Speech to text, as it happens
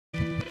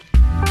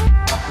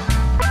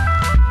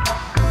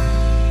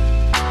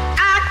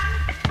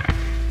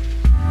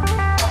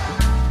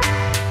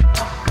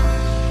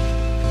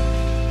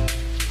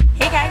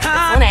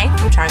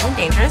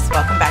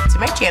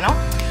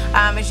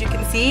As you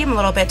can see, I'm a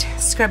little bit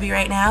scrubby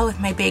right now with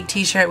my big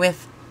t-shirt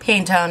with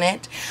paint on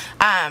it.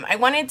 I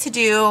wanted to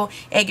do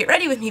a get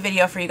ready with me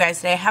video for you guys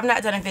today. I have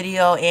not done a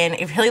video in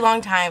a really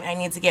long time. I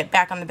need to get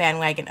back on the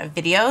bandwagon of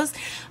videos.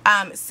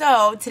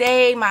 So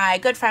today my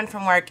good friend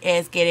from work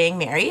is getting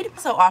married,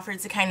 so offered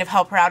to kind of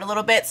help her out a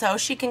little bit so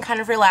she can kind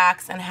of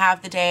relax and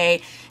have the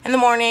day in the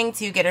morning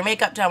to get her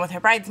makeup done with her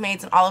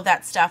bridesmaids and all of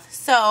that stuff.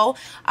 So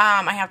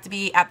I have to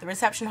be at the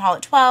reception hall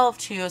at 12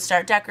 to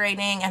start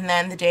decorating, and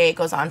then the day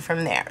goes on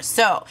from there.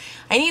 So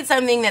I need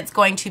something that's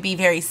going to be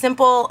very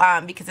simple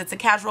because it's a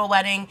casual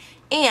wedding,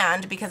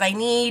 and because I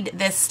need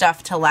this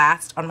stuff to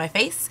last on my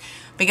face,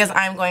 because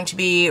I'm going to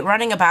be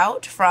running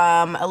about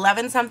from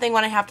 11 something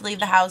when I have to leave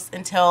the house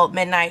until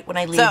midnight when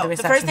I leave the reception hall.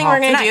 So the first thing we're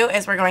going to do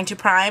is we're going to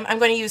prime. I'm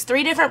going to use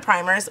 3 different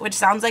primers, which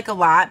sounds like a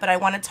lot, but I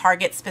want to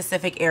target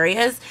specific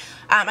areas.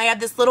 I have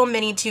this little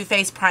mini Too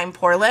Faced Prime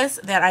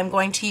Poreless that I'm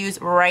going to use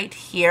right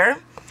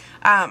here.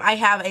 I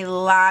have a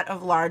lot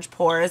of large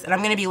pores, and I'm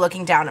going to be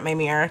looking down at my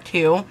mirror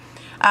too.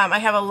 I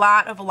have a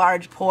lot of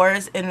large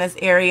pores in this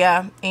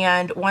area,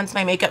 and once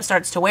my makeup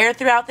starts to wear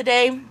throughout the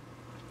day,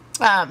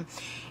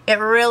 it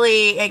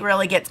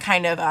really gets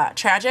kind of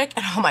tragic,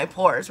 and all my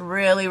pores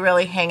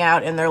really hang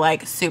out, and they're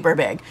like super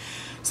big.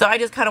 So I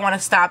just kind of want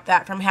to stop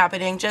that from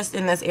happening just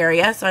in this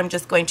area, so I'm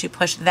just going to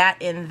push that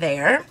in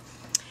there.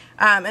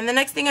 And the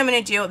next thing I'm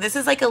going to do, this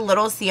is like a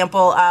little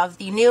sample of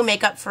the new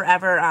Makeup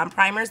Forever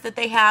primers that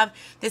they have.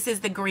 This is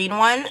the green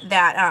one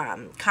that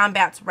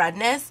combats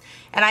redness,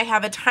 and I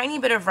have a tiny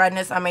bit of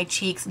redness on my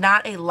cheeks,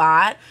 not a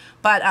lot,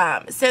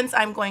 but since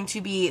I'm going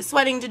to be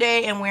sweating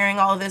today and wearing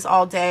all of this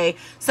all day,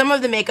 some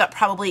of the makeup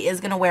probably is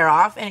going to wear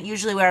off, and it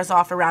usually wears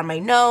off around my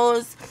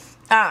nose,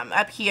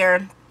 up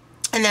here,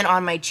 and then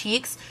on my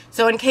cheeks.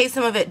 So in case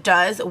some of it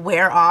does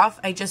wear off,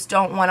 I just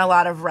don't want a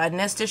lot of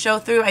redness to show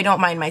through. I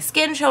don't mind my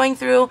skin showing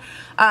through.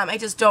 I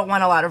just don't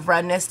want a lot of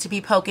redness to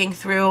be poking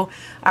through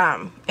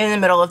in the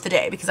middle of the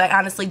day, because I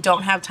honestly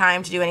don't have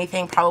time to do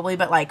anything probably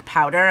but like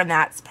powder, and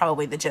that's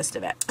probably the gist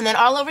of it. And then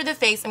all over the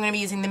face, I'm going to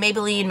be using the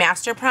Maybelline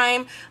Master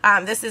Prime.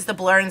 This is the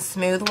Blur and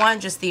Smooth one,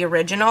 just the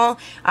original.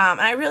 And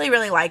I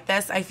really like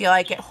this. I feel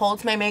like it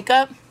holds my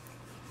makeup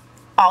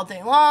all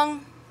day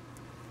long.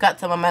 Got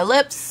some on my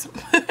lips.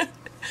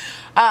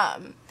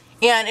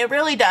 And it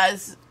really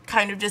does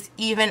kind of just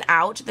even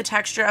out the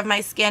texture of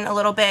my skin a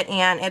little bit,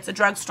 and it's a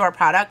drugstore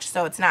product,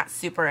 so it's not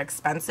super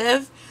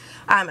expensive.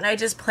 And I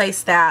just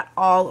place that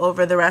all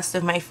over the rest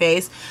of my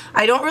face.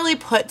 I don't really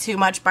put too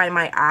much by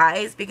my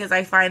eyes, because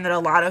I find that a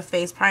lot of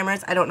face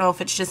primers, I don't know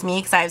if it's just me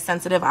because I have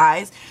sensitive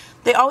eyes,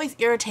 they always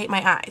irritate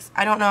my eyes.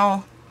 I don't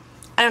know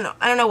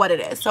what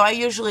it is. So I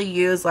usually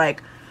use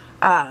like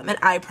an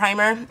eye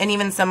primer, and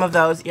even some of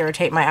those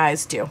irritate my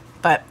eyes too,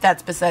 but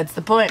that's besides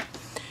the point.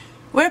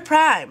 We're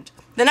primed.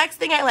 The next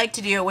thing I like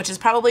to do, which is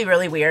probably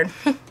really weird,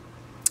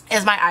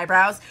 is my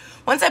eyebrows.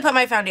 Once I put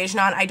my foundation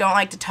on, I don't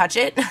like to touch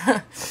it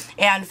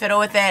and fiddle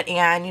with it,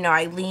 and you know,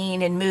 I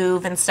lean and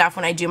move and stuff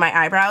when I do my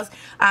eyebrows.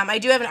 I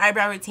do have an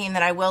eyebrow routine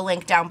that I will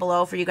link down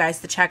below for you guys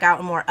to check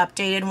out, a more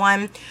updated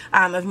one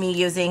of me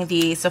using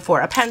the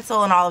Sephora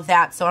pencil and all of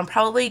that. So I'm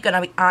probably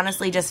going to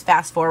honestly just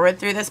fast forward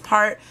through this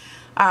part.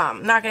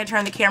 I'm not going to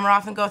turn the camera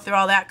off and go through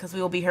all that, because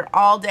we will be here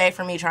all day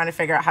for me trying to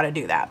figure out how to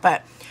do that.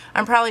 But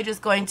I'm probably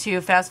just going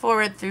to fast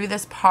forward through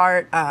this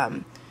part.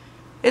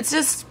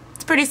 It's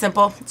pretty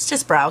simple. It's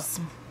just brows.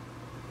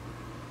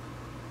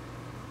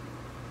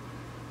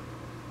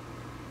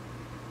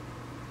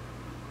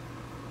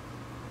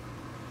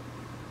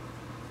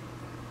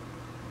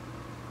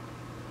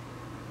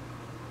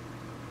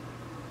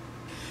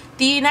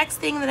 The next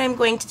thing that I'm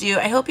going to do,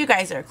 I hope you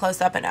guys are close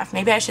up enough.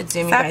 Maybe I should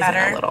zoom you guys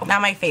in a little. Now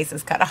my face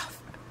is cut off.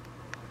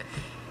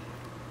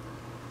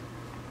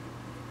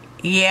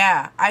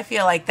 Yeah, I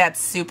feel like that's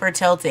super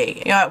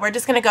tilty. You know what, we're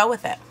just going to go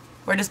with it.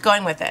 We're just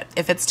going with it.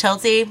 If it's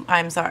tilty,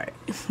 I'm sorry.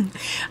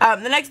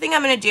 The next thing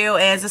I'm going to do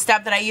is a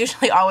step that I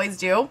usually always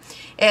do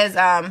is,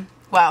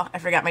 well, I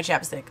forgot my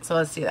chapstick, so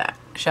let's do that,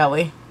 shall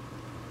we?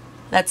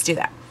 Let's do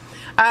that.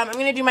 I'm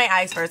going to do my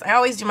eyes first. I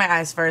always do my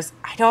eyes first.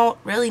 I don't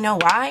really know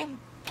why.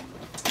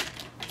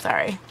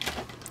 Sorry.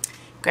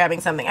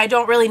 Grabbing something. I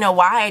don't really know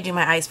why I do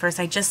my eyes first.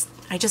 I just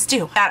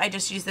do. I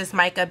just use this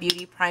Mica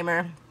Beauty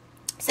Primer.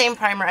 Same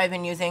primer I've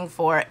been using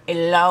for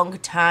a long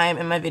time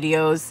in my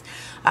videos.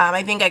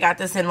 I think I got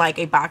this in like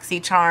a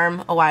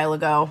BoxyCharm a while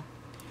ago.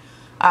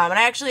 And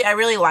I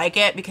really like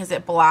it because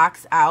it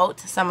blocks out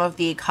some of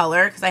the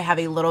color, because I have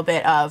a little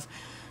bit of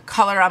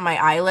color on my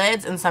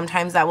eyelids, and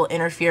sometimes that will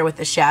interfere with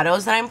the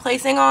shadows that I'm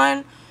placing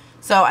on.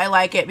 So I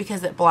like it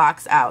because it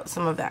blocks out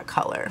some of that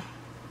color.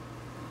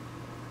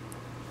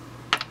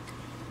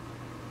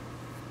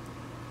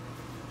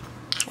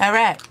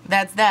 Alright,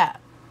 that's that.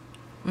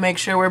 Make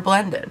sure we're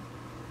blended.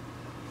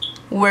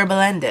 We're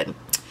blended.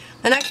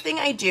 The next thing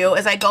I do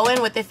is I go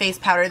in with the face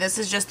powder. This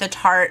is just the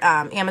Tarte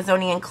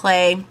Amazonian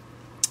Clay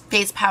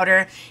face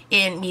powder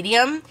in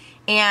medium.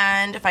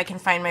 And if I can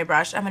find my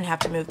brush, I'm going to have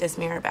to move this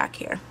mirror back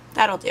here.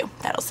 That'll do.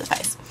 That'll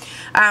suffice.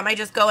 I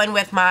just go in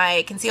with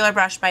my concealer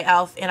brush by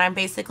e.l.f. and I'm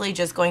basically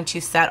just going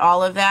to set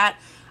all of that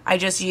I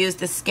just used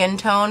the skin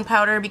tone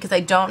powder because I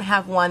don't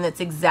have one that's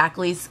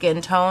exactly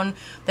skin tone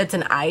that's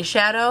an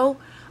eyeshadow.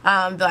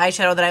 The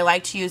eyeshadow that I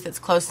like to use that's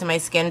close to my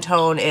skin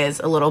tone is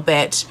a little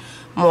bit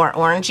more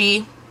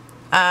orangey.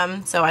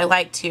 So I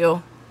like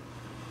to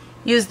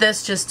use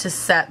this just to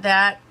set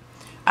that,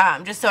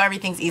 just so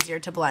everything's easier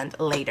to blend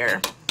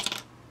later.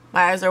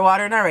 My eyes are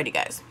watering already,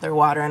 guys. They're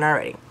watering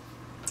already.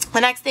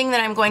 The next thing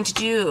that I'm going to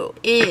do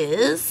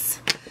is,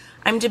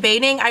 I'm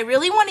debating, I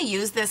really want to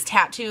use this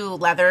tattoo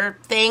leather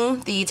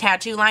thing, the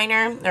tattoo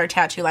liner,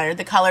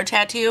 the color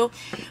tattoo.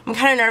 I'm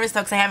kind of nervous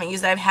though because I haven't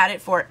used it. I've had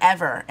it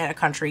forever in a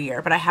country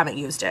year, but I haven't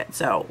used it,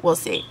 so we'll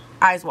see.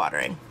 Eyes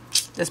watering.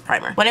 This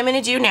primer. What I'm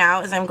going to do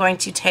now is I'm going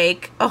to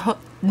take, I'm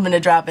going to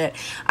drop it.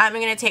 I'm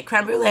going to take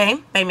Creme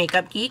Brulee by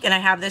Makeup Geek, and I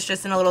have this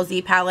just in a little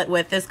Z palette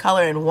with this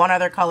color and one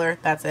other color.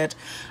 That's it.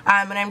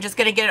 And I'm just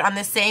going to get it on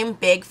the same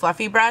big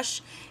fluffy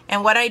brush.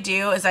 And what I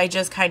do is I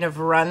just kind of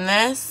run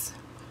this.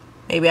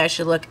 Maybe I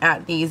should look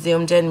at the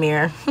zoomed in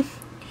mirror.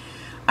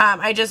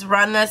 I just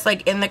run this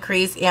like in the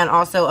crease and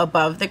also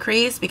above the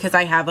crease because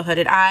I have a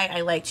hooded eye.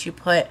 I like to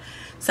put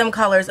some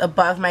colors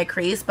above my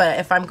crease, but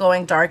if I'm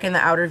going dark in the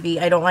outer V,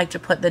 I don't like to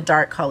put the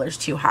dark colors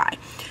too high.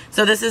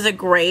 So this is a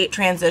great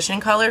transition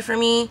color for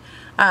me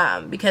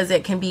because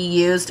it can be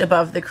used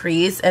above the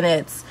crease, and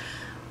it's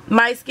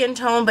my skin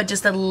tone but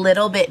just a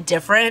little bit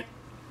different.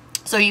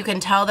 So you can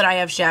tell that I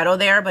have shadow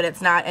there, but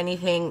it's not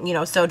anything, you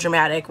know, so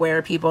dramatic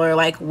where people are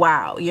like,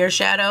 wow, your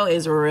shadow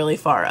is really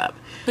far up.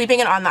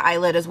 Sweeping it on the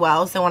eyelid as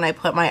well, so when I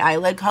put my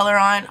eyelid color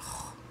on,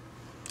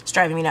 it's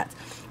driving me nuts.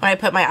 When I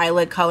put my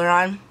eyelid color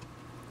on,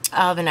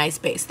 I'll have a nice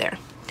base there.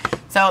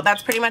 So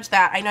that's pretty much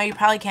that. I know you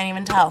probably can't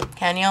even tell,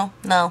 can you?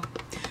 No.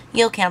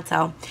 You can't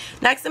tell.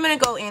 Next, I'm going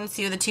to go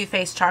into the Too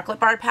Faced Chocolate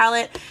Bar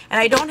palette, and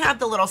I don't have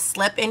the little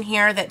slip in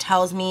here that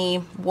tells me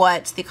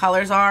what the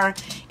colors are.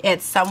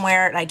 It's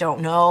somewhere, I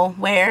don't know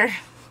where,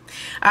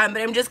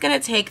 but I'm just going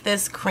to take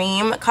this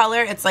cream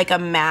color. It's like a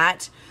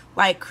matte,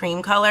 like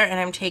cream color, and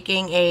I'm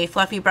taking a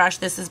fluffy brush.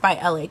 This is by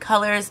LA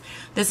Colors.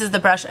 This is the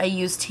brush I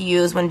used to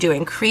use when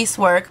doing crease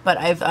work, but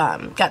I've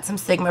got some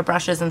Sigma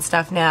brushes and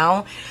stuff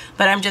now.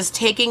 But I'm just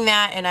taking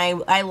that, and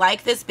I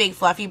like this big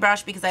fluffy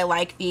brush because I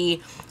like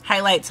the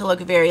highlight to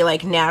look very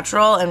like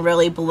natural and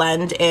really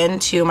blend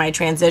into my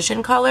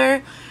transition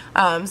color.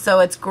 So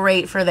it's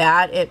great for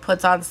that. It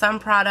puts on some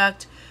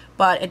product,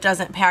 but it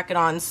doesn't pack it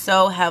on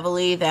so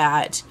heavily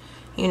that,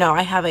 you know,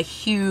 I have a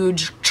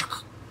huge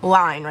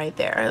line right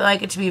there. I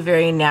like it to be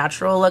very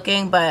natural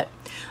looking, but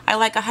I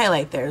like a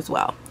highlight there as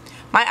well.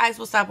 My eyes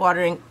will stop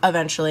watering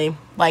eventually,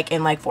 like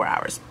in like 4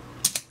 hours.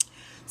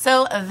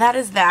 So that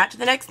is that.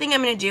 The next thing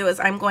I'm going to do is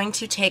I'm going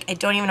to take, I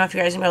don't even know if you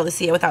guys are going to be able to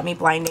see it without me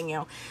blinding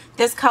you,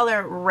 this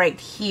color right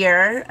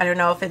here. I don't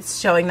know if it's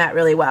showing that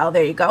really well.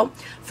 There you go.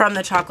 From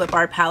the Chocolate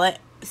Bar palette.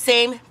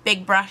 Same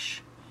big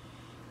brush.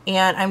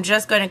 And I'm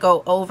just going to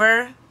go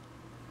over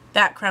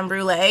that creme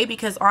brulee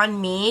because on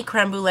me,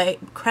 creme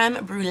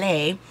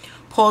brulee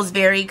pulls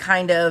very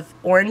kind of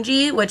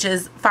orangey, which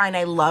is fine.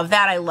 I love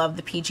that. I love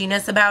the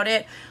peachiness about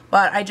it,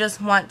 but I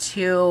just want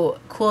to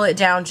cool it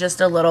down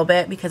just a little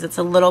bit because it's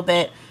a little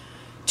bit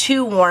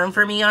too warm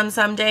for me on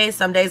some days.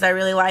 Some days I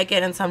really like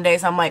it, and some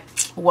days I'm like,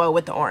 whoa,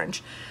 with the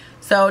orange.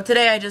 So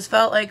today I just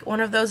felt like one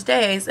of those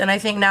days, and I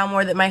think now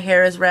more that my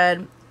hair is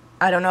red,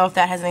 I don't know if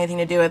that has anything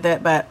to do with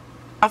it, but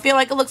I feel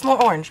like it looks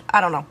more orange. I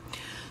don't know.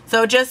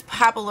 So just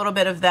pop a little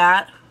bit of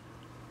that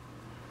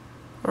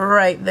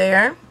right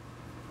there.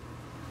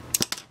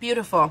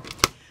 Beautiful.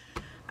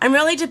 I'm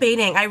really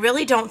debating. I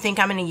really don't think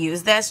I'm going to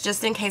use this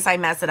just in case I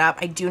mess it up.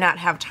 I do not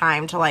have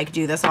time to like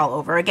do this all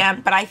over again,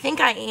 but I think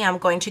I am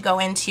going to go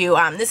into,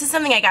 this is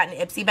something I got in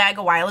an Ipsy bag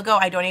a while ago.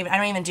 I don't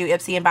even do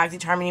Ipsy and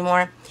BoxyCharm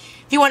anymore.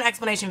 If you want an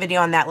explanation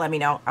video on that, let me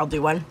know. I'll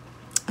do one.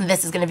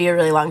 This is going to be a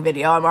really long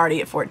video. I'm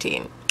already at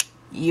 14.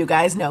 You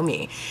guys know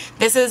me.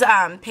 This is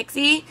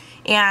Pixie,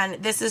 and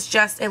this is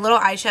just a little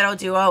eyeshadow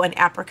duo in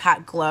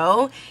Apricot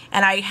Glow,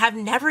 and I have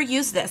never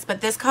used this,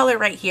 but this color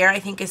right here I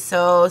think is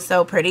so,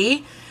 so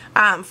pretty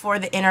for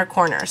the inner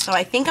corner. So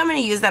I think I'm going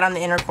to use that on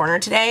the inner corner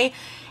today,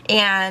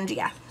 and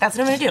yeah, that's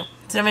what I'm going to do.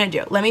 That's what I'm going to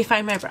do. Let me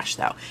find my brush,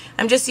 though.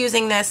 I'm just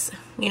using this,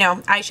 you know,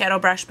 eyeshadow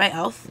brush by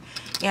e.l.f.,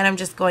 and I'm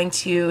just going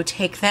to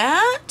take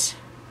that.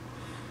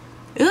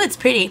 Ooh, it's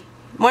pretty.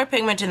 More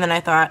pigmented than I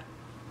thought.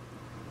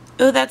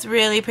 Ooh, that's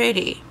really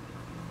pretty.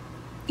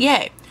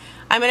 Yay.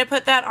 I'm going to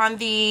put that on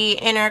the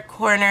inner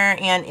corner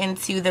and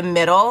into the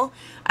middle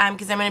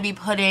because I'm going to be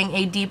putting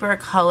a deeper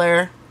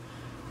color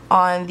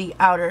on the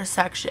outer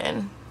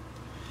section.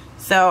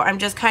 So I'm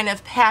just kind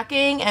of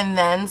packing and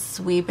then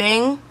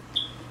sweeping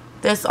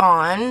this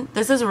on.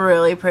 This is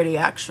really pretty,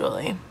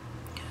 actually.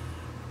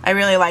 I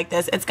really like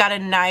this. It's got a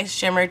nice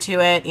shimmer to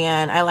it,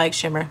 and I like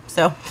shimmer,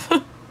 so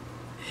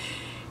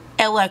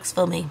it works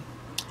for me.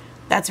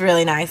 That's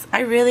really nice. I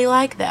really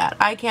like that.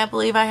 I can't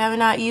believe I have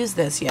not used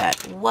this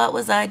yet. What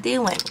was I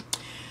doing?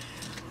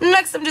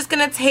 Next, I'm just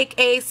going to take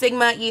a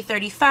Sigma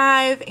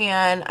E35,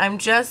 and I'm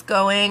just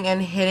going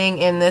and hitting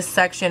in this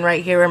section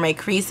right here where my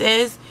crease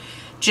is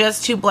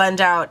just to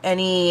blend out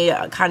any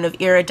kind of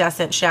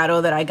iridescent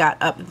shadow that I got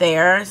up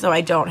there, so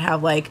I don't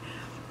have like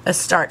a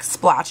stark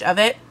splotch of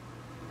it.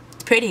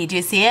 Pretty. Do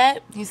you see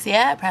it? Do you see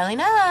it? Probably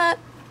not.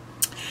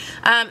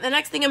 The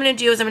next thing I'm going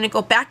to do is I'm going to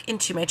go back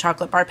into my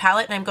chocolate bar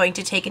palette, and I'm going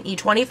to take an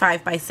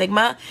E25 by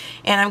Sigma,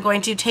 and I'm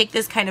going to take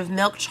this kind of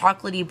milk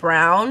chocolatey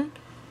brown,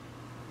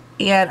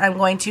 and I'm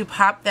going to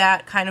pop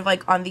that kind of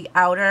like on the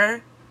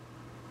outer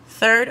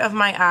third of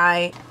my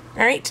eye.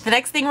 Alright, the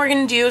next thing we're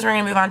going to do is we're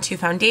going to move on to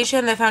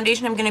foundation. The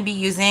foundation I'm going to be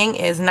using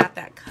is not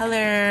that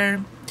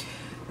color.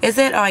 Is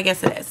it? Oh, I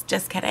guess it is.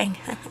 Just kidding.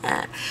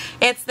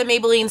 It's the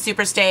Maybelline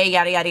Superstay,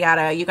 yada, yada,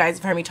 yada. You guys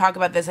have heard me talk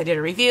about this. I did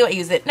a review. I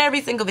use it in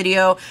every single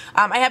video.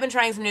 I have been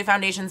trying some new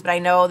foundations, but I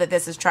know that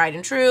this is tried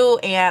and true,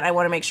 and I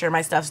want to make sure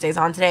my stuff stays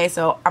on today,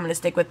 so I'm going to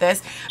stick with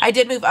this. I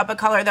did move up a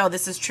color, though.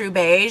 This is True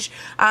Beige.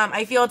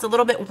 I feel it's a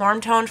little bit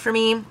warm toned for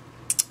me,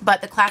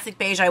 but the classic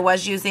beige I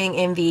was using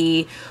in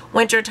the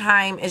winter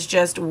time is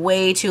just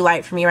way too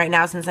light for me right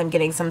now since I'm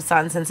getting some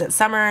sun since it's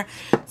summer.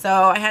 So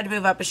I had to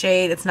move up a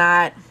shade. It's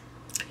not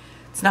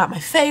my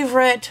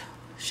favorite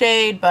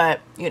shade,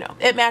 but you know,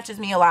 it matches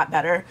me a lot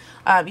better,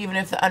 even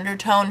if the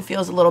undertone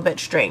feels a little bit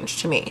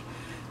strange to me.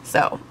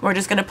 So we're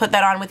just going to put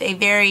that on with a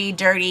very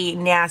dirty,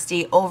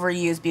 nasty,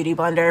 overused beauty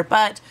blender,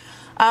 but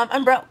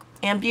I'm broke,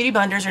 and beauty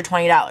blenders are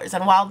 $20,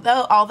 and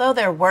although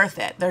they're worth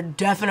it, they're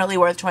definitely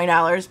worth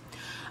 $20,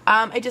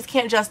 I just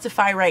can't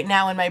justify right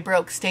now in my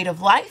broke state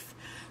of life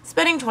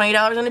spending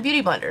 $20 on a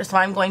beauty blender. So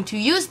I'm going to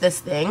use this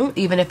thing,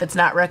 even if it's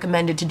not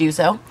recommended to do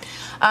so,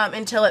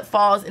 until it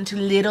falls into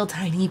little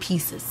tiny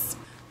pieces.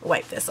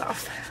 Wipe this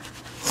off.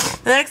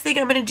 The next thing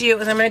I'm going to do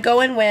is I'm going to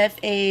go in with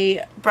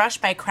a brush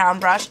by Crown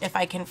Brush, if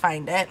I can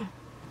find it.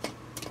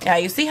 Yeah,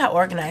 you see how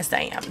organized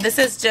I am. This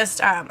is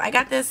just, I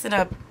got this in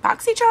a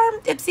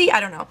BoxyCharm, Ipsy, I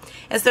don't know.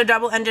 It's their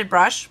double-ended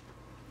brush.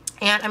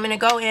 And I'm going to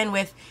go in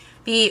with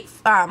the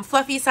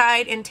fluffy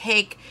side and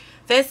take,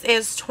 this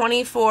is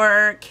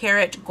 24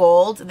 karat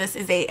gold. This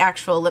is a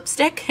actual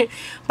lipstick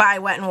by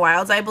Wet n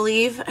Wilds, I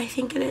believe. I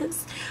think it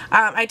is.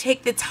 I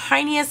take the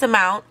tiniest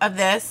amount of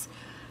this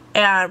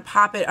and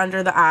pop it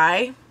under the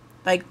eye.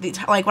 Like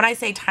when I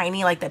say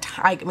tiny, I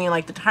mean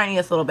like the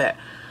tiniest little bit,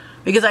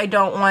 because I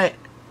don't want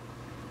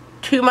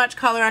too much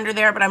color under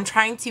there, but I'm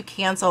trying to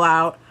cancel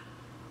out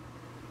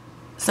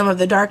some of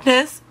the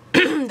darkness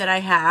that I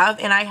have.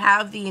 And I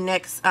have the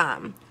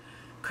NYX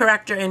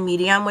corrector in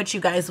medium, which you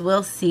guys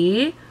will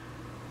see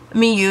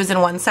me use in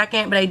 1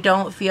 second, but I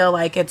don't feel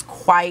like it's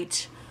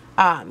quite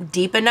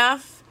deep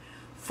enough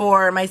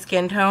for my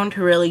skin tone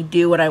to really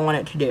do what I want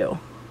it to do.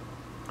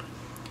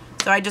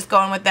 So I just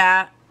go in with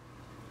that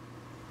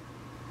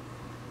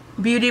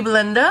beauty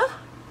blender,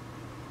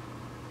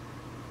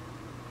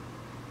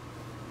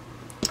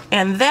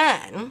 and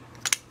then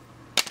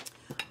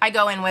I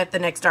go in with the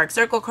NYX Dark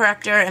Circle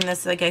Corrector, and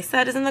this, like I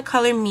said, is in the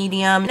color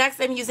medium. Next,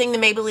 I'm using the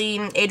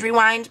Maybelline Age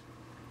Rewind.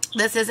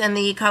 This is in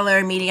the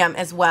color medium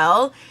as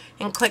well,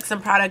 and click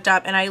some product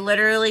up, and I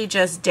literally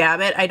just dab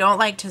it. I don't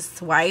like to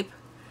swipe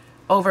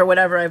over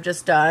whatever I've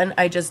just done.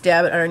 I just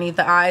dab it underneath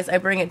the eyes. I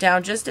bring it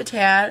down just a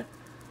tad,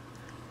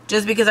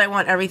 just because I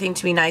want everything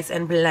to be nice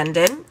and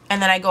blended.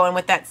 And then I go in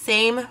with that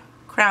same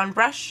crown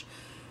brush.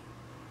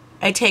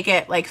 I take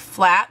it like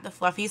flat, the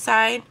fluffy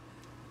side,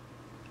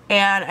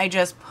 and I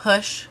just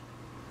push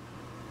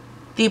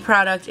the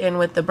product in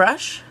with the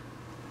brush.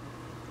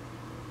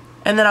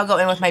 And then I'll go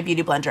in with my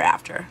beauty blender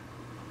after.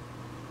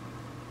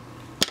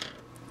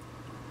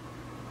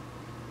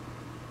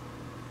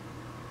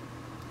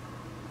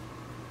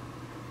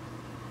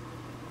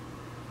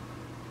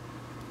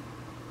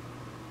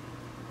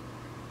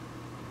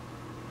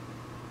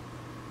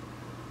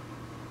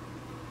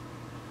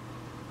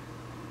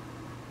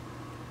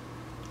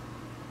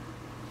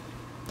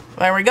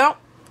 There we go.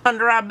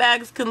 Under eye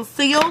bag's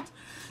concealed.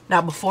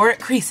 Now before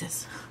it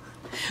creases,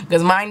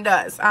 because mine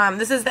does.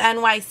 This is the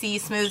NYC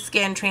Smooth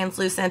Skin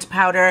Translucent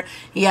Powder.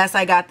 Yes,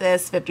 I got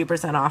this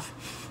 50% off.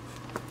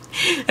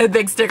 A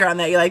big sticker on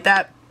that. You like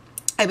that?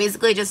 I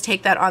basically just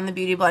take that on the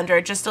beauty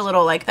blender, just a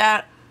little like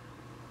that,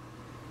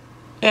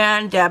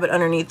 and dab it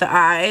underneath the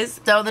eyes.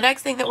 So the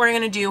next thing that we're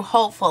going to do,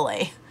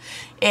 hopefully,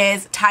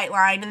 is tight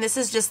line, and this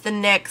is just the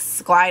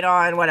NYX Glide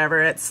On,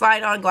 whatever. It's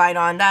Slide On, Glide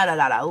On,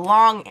 da-da-da-da.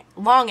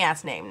 Long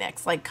ass name,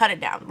 NYX. Like, cut it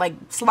down. Like,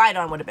 Slide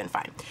On would have been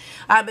fine.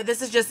 But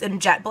this is just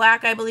in Jet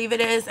Black, I believe it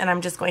is, and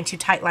I'm just going to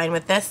tight line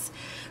with this.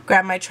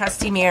 Grab my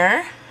trusty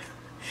mirror.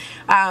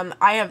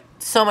 I have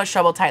so much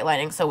trouble tight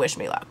lining, so wish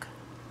me luck.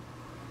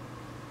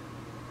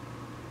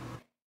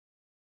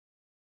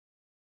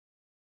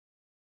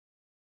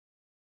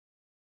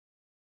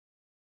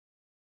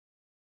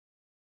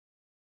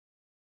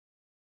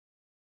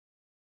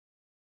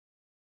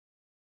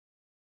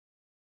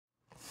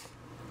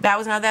 That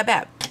was not that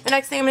bad. The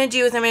next thing I'm going to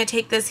do is I'm going to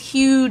take this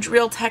huge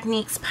Real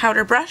Techniques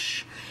powder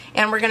brush,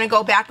 and we're going to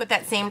go back with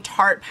that same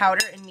Tarte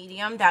powder in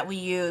medium that we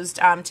used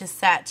to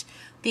set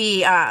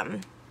the,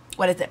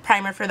 what is it,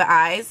 primer for the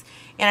eyes.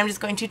 And I'm just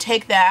going to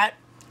take that,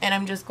 and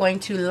I'm just going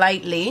to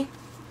lightly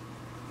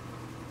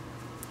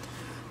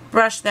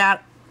brush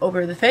that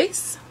over the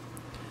face.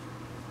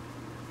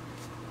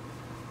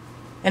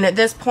 And at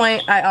this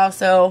point, I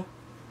also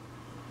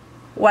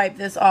wipe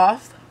this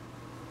off.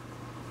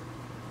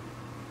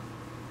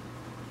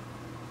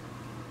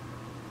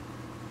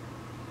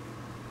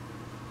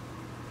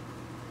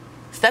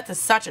 So that's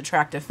such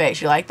attractive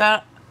face. You like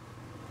that?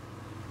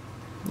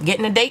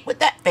 Getting a date with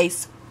that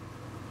face.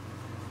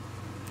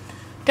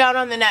 Down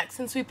on the neck,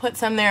 since we put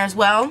some there as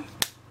well.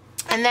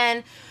 And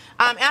then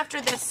after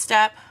this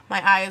step,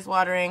 my eye is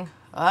watering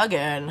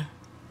again.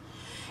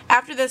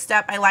 After this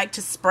step, I like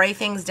to spray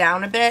things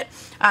down a bit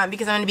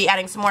because I'm going to be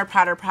adding some more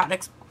powder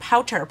products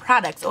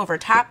over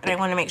top, and I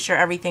want to make sure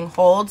everything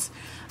holds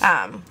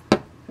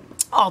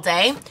all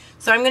day.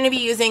 So I'm going to be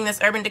using this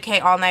Urban Decay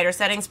All Nighter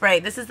Setting Spray.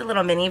 This is the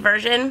little mini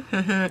version.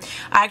 I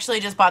actually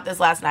just bought this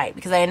last night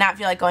because I did not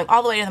feel like going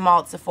all the way to the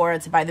mall at Sephora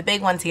to buy the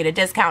big one to get a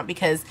discount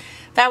because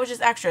that was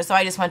just extra. So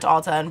I just went to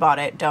Ulta and bought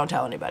it. Don't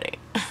tell anybody.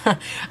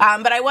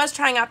 But I was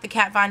trying out the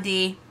Kat Von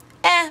D.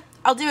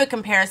 I'll do a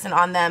comparison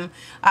on them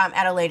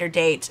at a later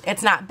date.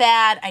 It's not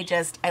bad.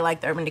 I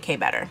like the Urban Decay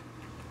better.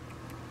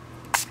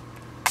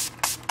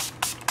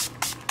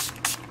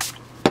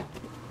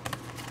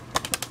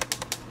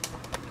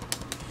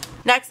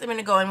 Next, I'm going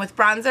to go in with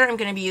bronzer. I'm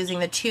going to be using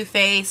the Too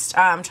Faced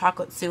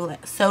Chocolate Soleil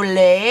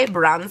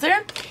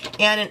bronzer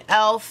and an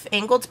e.l.f.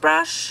 angled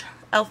brush,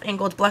 e.l.f.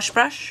 angled blush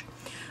brush.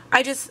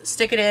 I just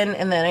stick it in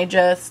and then I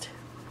just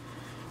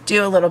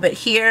do a little bit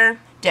here,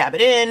 dab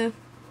it in.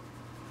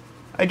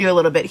 I do a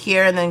little bit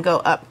here and then go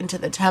up into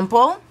the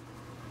temple.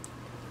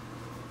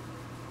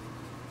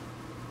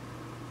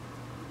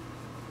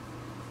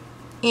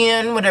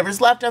 And whatever's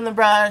left on the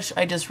brush,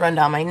 I just run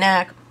down my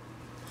neck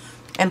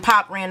and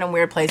pop random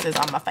weird places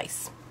on my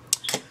face.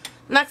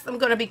 Next, I'm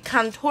going to be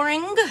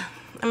contouring.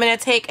 I'm going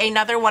to take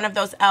another one of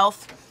those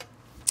e.l.f.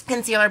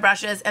 concealer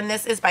brushes, and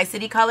this is by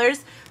City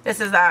Colors.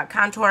 This is a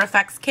Contour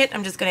Effects Kit.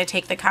 I'm just going to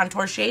take the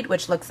contour shade,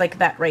 which looks like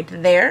that right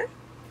there.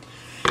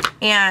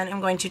 And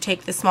I'm going to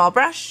take the small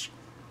brush,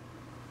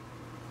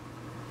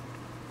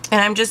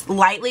 and I'm just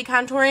lightly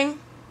contouring.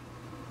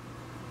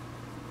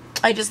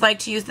 I just like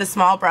to use the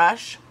small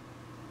brush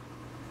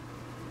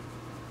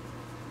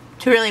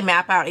to really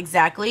map out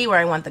exactly where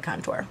I want the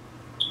contour.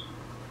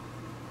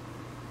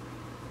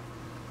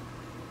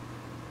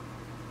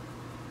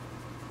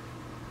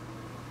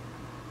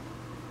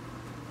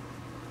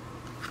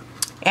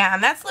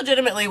 And that's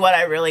legitimately what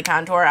I really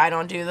contour. I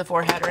don't do the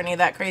forehead or any of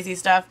that crazy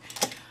stuff.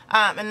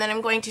 And then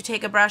I'm going to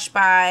take a brush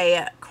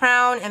by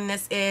Crown, and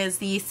this is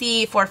the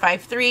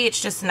C453.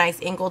 It's just a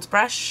nice angled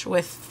brush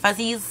with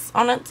fuzzies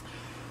on it,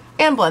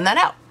 and blend that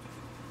out.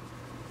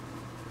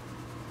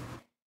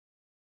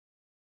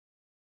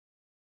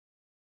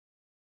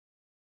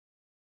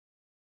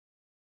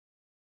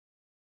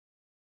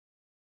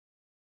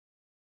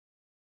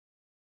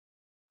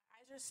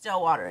 Eyes are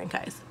still watering,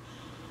 guys.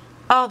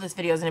 Oh, this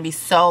video is going to be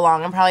so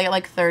long. I'm probably at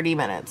like 30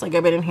 minutes. Like,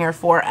 I've been in here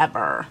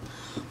forever.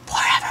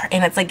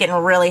 And it's like getting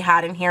really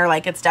hot in here.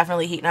 Like, it's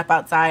definitely heating up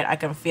outside. I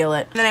can feel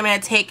it. And then I'm going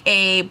to take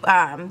a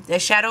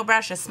shadow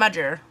brush, a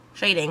smudger,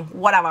 shading,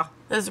 whatever.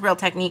 This is Real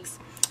Techniques.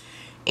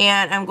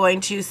 And I'm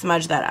going to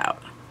smudge that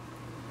out.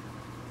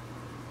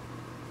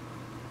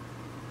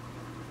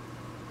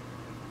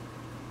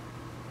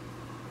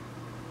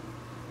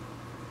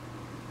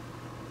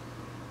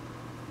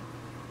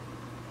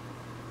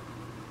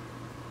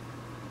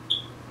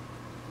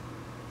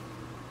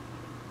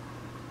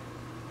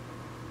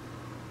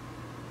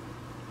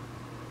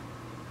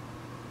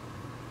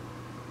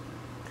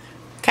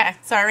 Okay,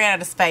 so I ran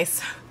out of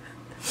space.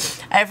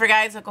 I forgot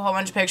I took a whole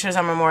bunch of pictures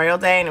on Memorial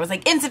Day, and it was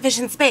like,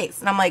 insufficient space.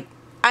 And I'm like,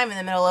 I'm in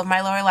the middle of my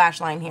lower lash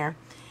line here.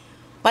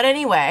 But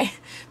anyway,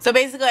 so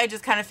basically I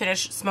just kind of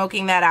finished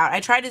smoking that out.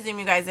 I tried to zoom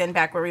you guys in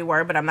back where we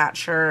were, but I'm not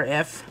sure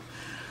if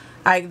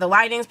the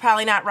lighting's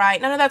probably not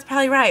right. None of that's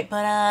probably right,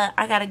 but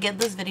I gotta get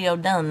this video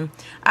done.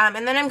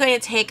 And then I'm going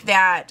to take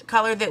that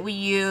color that we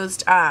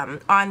used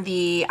on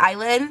the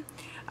eyelid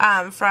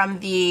from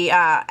the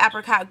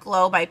Apricot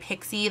Glow by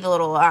Pixie, the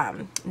little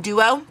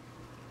duo.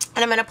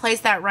 And I'm going to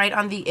place that right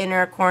on the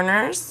inner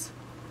corners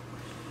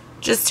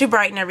just to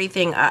brighten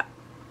everything up.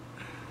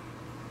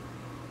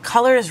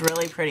 Color is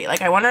really pretty.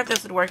 Like, I wonder if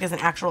this would work as an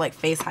actual like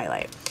face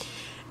highlight.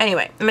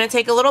 Anyway, I'm going to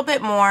take a little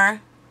bit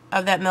more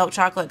of that milk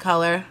chocolate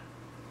color,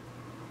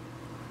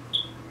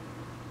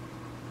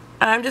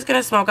 and I'm just going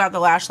to smoke out the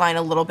lash line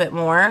a little bit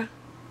more,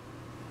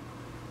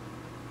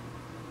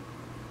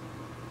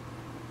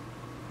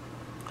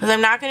 because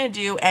I'm not going to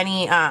do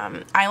any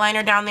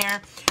eyeliner down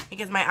there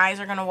because my eyes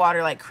are going to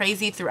water like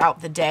crazy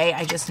throughout the day.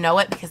 I just know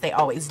it because they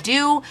always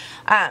do.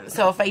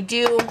 So if I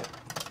do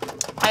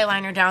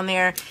eyeliner down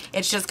there,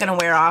 it's just going to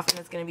wear off and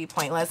it's going to be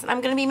pointless, and I'm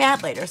going to be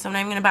mad later, so I'm not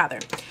even going to bother.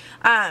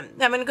 I'm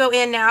going to go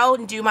in now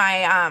and do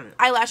my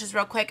eyelashes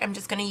real quick. I'm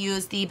just going to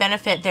use the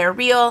Benefit They're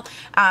Real,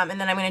 and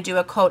then I'm going to do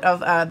a coat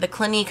of the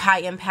Clinique High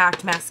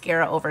Impact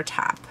Mascara over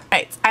top.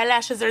 Alright,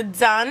 eyelashes are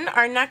done.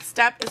 Our next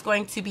step is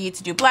going to be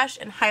to do blush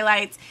and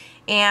highlights,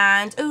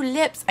 and oh,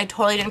 lips. I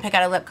totally didn't pick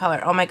out a lip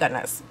color. Oh my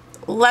goodness.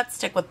 let's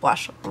stick with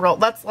blush.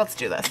 Let's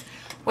do this.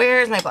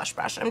 Where's my blush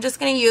brush? I'm just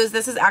going to use,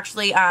 this is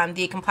actually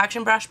the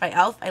complexion brush by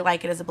e.l.f. I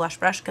like it as a blush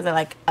brush because I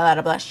like a lot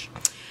of blush.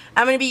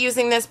 I'm going to be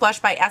using this blush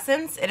by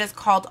Essence. It is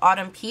called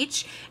Autumn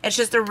Peach. It's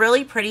just a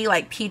really pretty,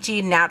 like,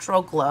 peachy,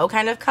 natural glow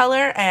kind of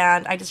color,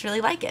 and I just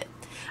really like it.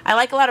 I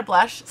like a lot of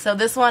blush, so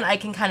this one I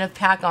can kind of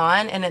pack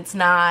on, and it's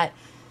not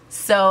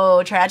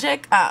so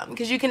tragic,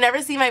 because you can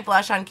never see my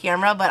blush on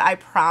camera, but I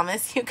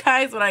promise you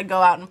guys when I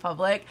go out in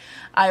public,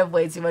 I have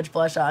way too much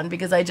blush on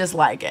because I just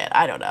like it.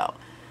 I don't know.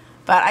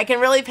 But I can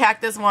really pack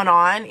this one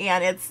on,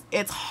 and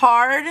it's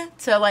hard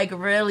to like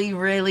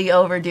really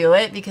overdo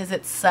it because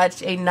it's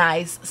such a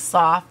nice,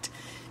 soft,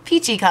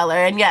 peachy color.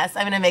 And yes,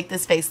 I'm going to make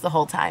this face the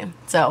whole time.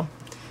 So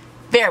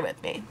bear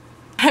with me.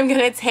 I'm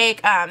going to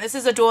take, this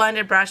is a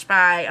dual-ended brush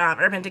by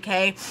Urban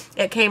Decay.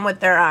 It came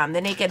with their,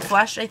 the Naked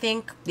Flush, I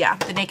think. Yeah,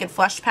 the Naked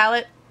Flush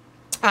palette.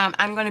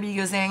 I'm going to be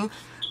using,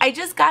 I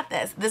just got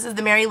this. This is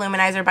the Mary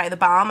Luminizer by The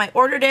Balm. I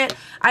ordered it.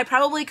 I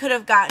probably could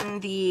have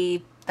gotten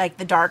the, like,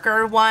 the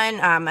darker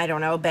one. I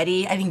don't know,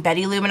 I think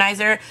Betty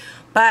Luminizer.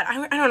 But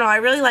I don't know, I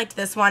really liked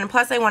this one.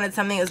 Plus, I wanted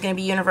something that was going to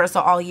be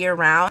universal all year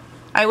round.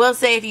 I will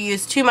say if you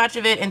use too much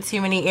of it in too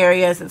many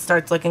areas, it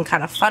starts looking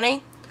kind of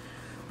funny.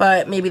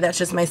 But maybe that's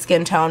just my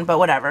skin tone, but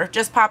whatever.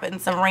 Just pop it in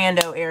some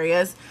rando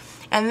areas.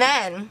 And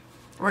then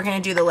we're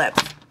going to do the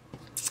lips.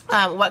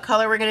 What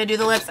color we're going to do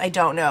the lips, I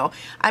don't know.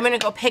 I'm going to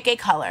go pick a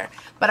color.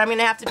 But I'm going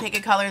to have to pick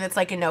a color that's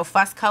like a no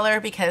fuss color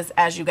because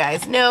as you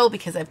guys know,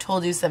 because I've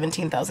told you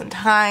 17,000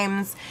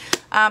 times,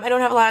 I don't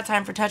have a lot of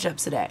time for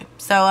touch-ups today.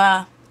 So,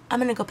 I'm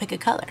going to go pick a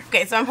color.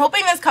 Okay, so I'm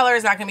hoping this color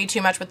is not going to be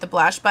too much with the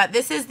blush, but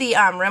this is the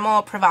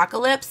Rimmel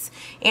Provoca-Lips.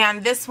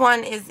 And this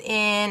one is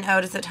in, oh,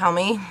 does it tell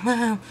me?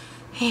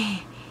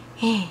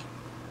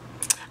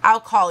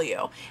 I'll call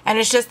you. And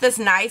it's just this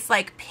nice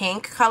like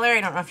pink color.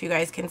 I don't know if you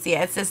guys can see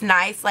it. It's this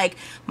nice like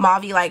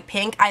mauve-y like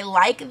pink. I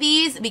like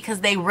these because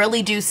they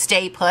really do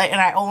stay put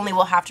and I only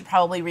will have to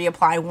probably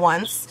reapply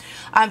once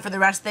for the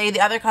rest of the day.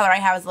 The other color I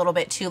have is a little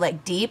bit too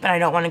like deep and I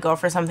don't want to go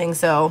for something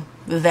so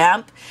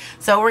vamp.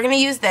 So we're going to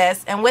use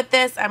this, and with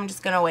this I'm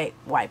just going to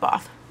wipe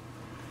off.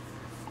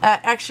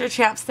 Extra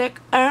chapstick.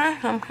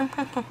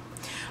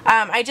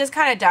 I just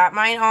kind of dot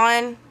mine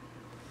on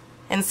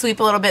and sweep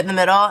a little bit in the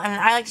middle, and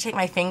I like to take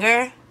my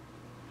finger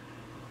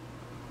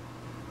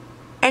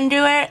and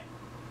do it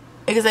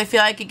because I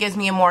feel like it gives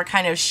me a more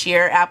kind of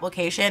sheer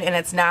application and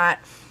it's not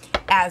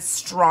as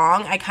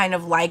strong. I kind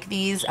of like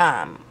these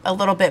a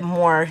little bit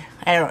more,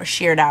 I don't know,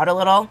 sheared out a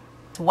little.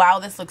 Wow,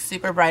 this looks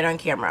super bright on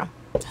camera.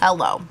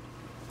 Hello.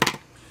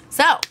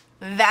 So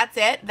that's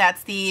it.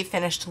 That's the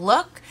finished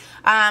look.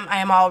 I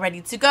am all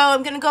ready to go.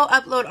 I'm going to go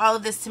upload all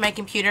of this to my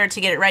computer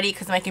to get it ready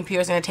because my computer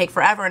is going to take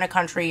forever in a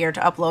country year to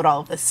upload all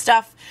of this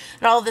stuff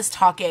and all of this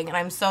talking, and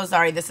I'm so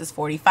sorry this is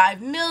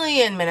 45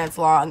 million minutes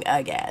long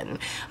again.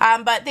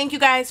 But thank you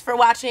guys for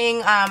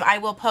watching. I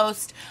will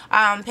post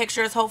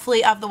pictures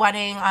hopefully of the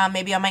wedding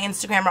maybe on my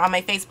Instagram or on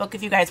my Facebook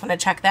if you guys want to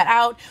check that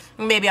out.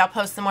 Maybe I'll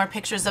post some more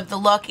pictures of the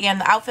look and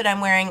the outfit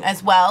I'm wearing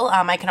as well.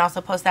 I can also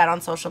post that on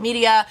social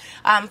media.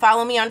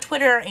 Follow me on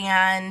Twitter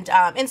and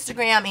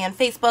Instagram and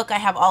Facebook. I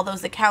have all those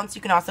accounts.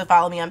 You can also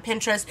follow me on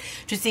Pinterest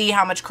to see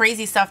how much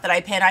crazy stuff that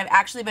I pin. I've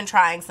actually been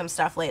trying some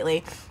stuff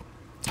lately.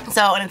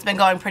 So, and it's been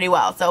going pretty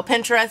well. So,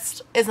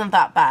 Pinterest isn't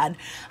that bad.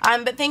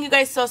 But thank you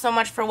guys so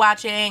much for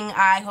watching.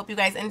 I hope you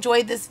guys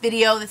enjoyed this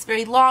video, this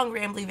very long,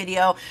 rambly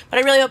video. But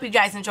I really hope you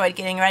guys enjoyed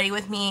getting ready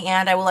with me.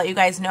 And I will let you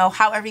guys know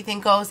how everything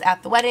goes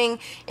at the wedding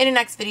in the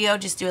next video.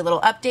 Just do a little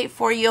update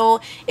for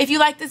you. If you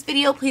like this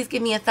video, please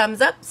give me a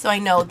thumbs up so I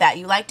know that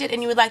you liked it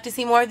and you would like to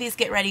see more of these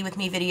Get Ready With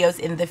Me videos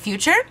in the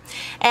future.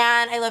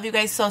 And I love you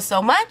guys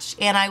so much.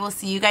 And I will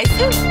see you guys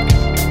soon.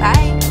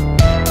 Bye.